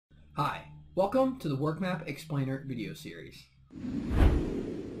Welcome to the WorkMap Explainer video series.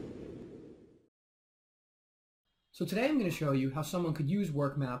 So today I'm going to show you how someone could use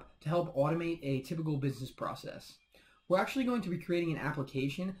WorkMap to help automate a typical business process. We're actually going to be creating an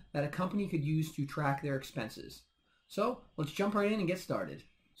application that a company could use to track their expenses. So let's jump right in and get started.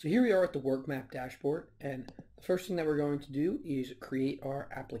 So here we are at the WorkMap dashboard, and the first thing that we're going to do is create our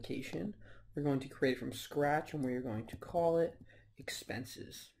application. We're going to create it from scratch, and we're going to call it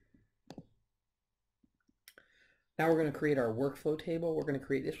Expenses. Now we're going to create our workflow table. We're going to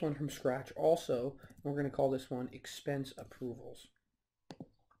create this one from scratch also, and we're going to call this one Expense Approvals.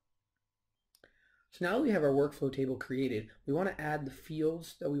 So now that we have our workflow table created, we want to add the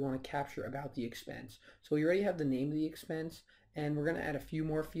fields that we want to capture about the expense. So we already have the name of the expense, and we're going to add a few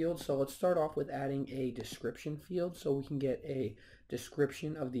more fields. So let's start off with adding a description field so we can get a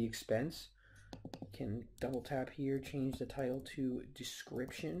description of the expense. We can double tap here, change the title to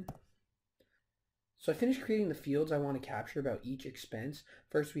description. So I finished creating the fields I want to capture about each expense.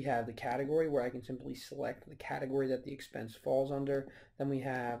 First we have the category, where I can simply select the category that the expense falls under. Then we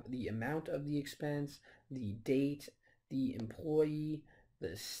have the amount of the expense, the date, the employee,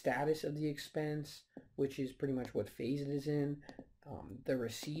 the status of the expense, which is pretty much what phase it is in, the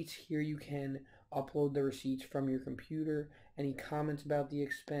receipts. Here you can upload the receipts from your computer, any comments about the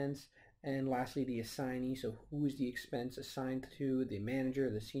expense, and lastly the assignee, so who is the expense assigned to, the manager,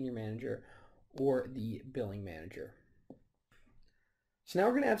 the senior manager, or the billing manager. So now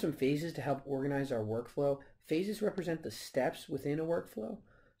we're going to add some phases to help organize our workflow. Phases represent the steps within a workflow.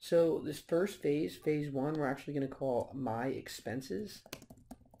 So this first phase, phase one, we're actually going to call My Expenses.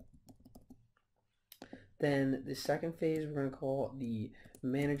 Then the second phase we're going to call the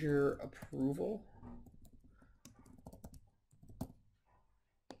Manager Approval.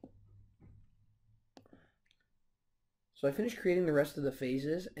 So I finished creating the rest of the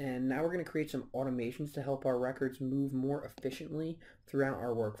phases, and now we're going to create some automations to help our records move more efficiently throughout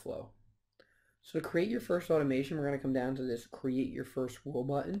our workflow. So to create your first automation, we're going to come down to this Create Your First Rule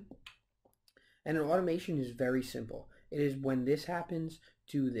button. And an automation is very simple. It is when this happens,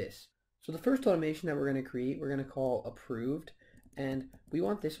 do this. So the first automation that we're going to create, we're going to call Approved. And we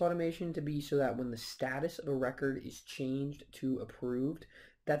want this automation to be so that when the status of a record is changed to approved,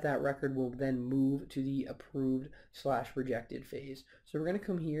 that record will then move to the approved/rejected phase. So we're going to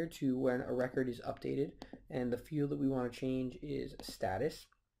come here to when a record is updated, and the field that we want to change is status,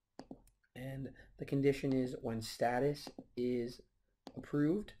 and the condition is when status is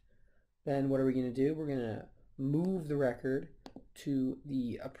approved. Then what are we going to do? We're going to move the record to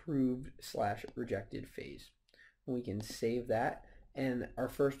the approved/rejected phase. And we can save that, and our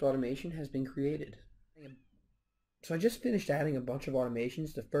first automation has been created. So I just finished adding a bunch of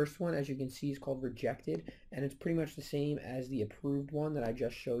automations. The first one, as you can see, is called Rejected, and it's pretty much the same as the approved one that I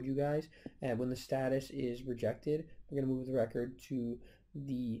just showed you guys. And when the status is rejected, we're going to move the record to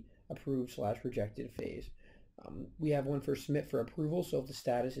the approved/rejected phase. We have one for Submit for Approval, so if the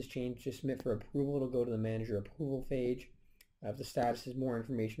status is changed to Submit for Approval, it'll go to the Manager Approval page. If the status is More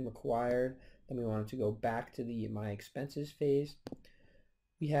Information Required, then we want it to go back to the My Expenses phase.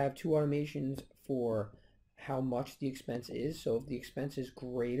 We have two automations for how much the expense is. So if the expense is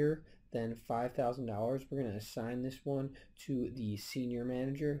greater than $5,000, we're going to assign this one to the senior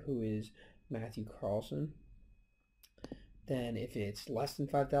manager, who is Matthew Carlson. Then if it's less than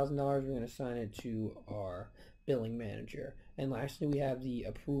 $5,000, we're going to assign it to our billing manager. And lastly, we have the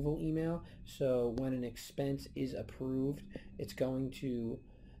approval email. So when an expense is approved, it's going to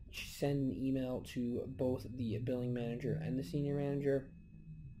send an email to both the billing manager and the senior manager.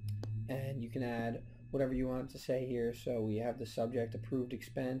 And you can add whatever you want to say here. So we have the subject approved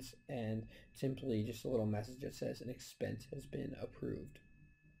expense, and simply just a little message that says an expense has been approved.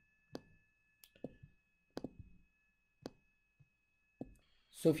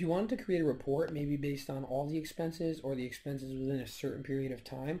 So if you wanted to create a report, maybe based on all the expenses or the expenses within a certain period of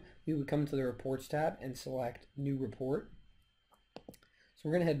time, we would come to the Reports tab and select New Report. So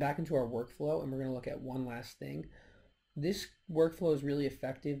we're going to head back into our workflow, and we're going to look at one last thing. This workflow is really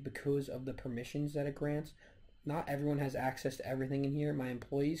effective because of the permissions that it grants. Not everyone has access to everything in here. My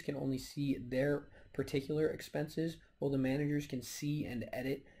employees can only see their particular expenses, while the managers can see and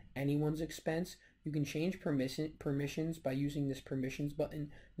edit anyone's expense. You can change permissions by using this Permissions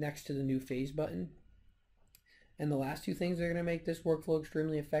button next to the New Phase button. And the last two things that are going to make this workflow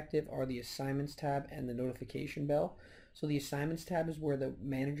extremely effective are the Assignments tab and the Notification bell. So the Assignments tab is where the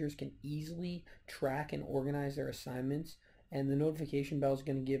managers can easily track and organize their assignments, and the Notification bell is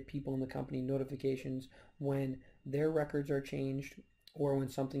going to give people in the company notifications when their records are changed or when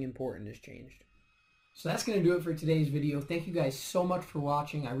something important is changed. So that's going to do it for today's video. Thank you guys so much for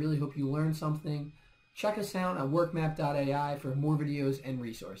watching. I really hope you learned something. Check us out on WorkMap.ai for more videos and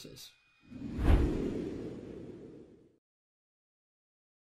resources.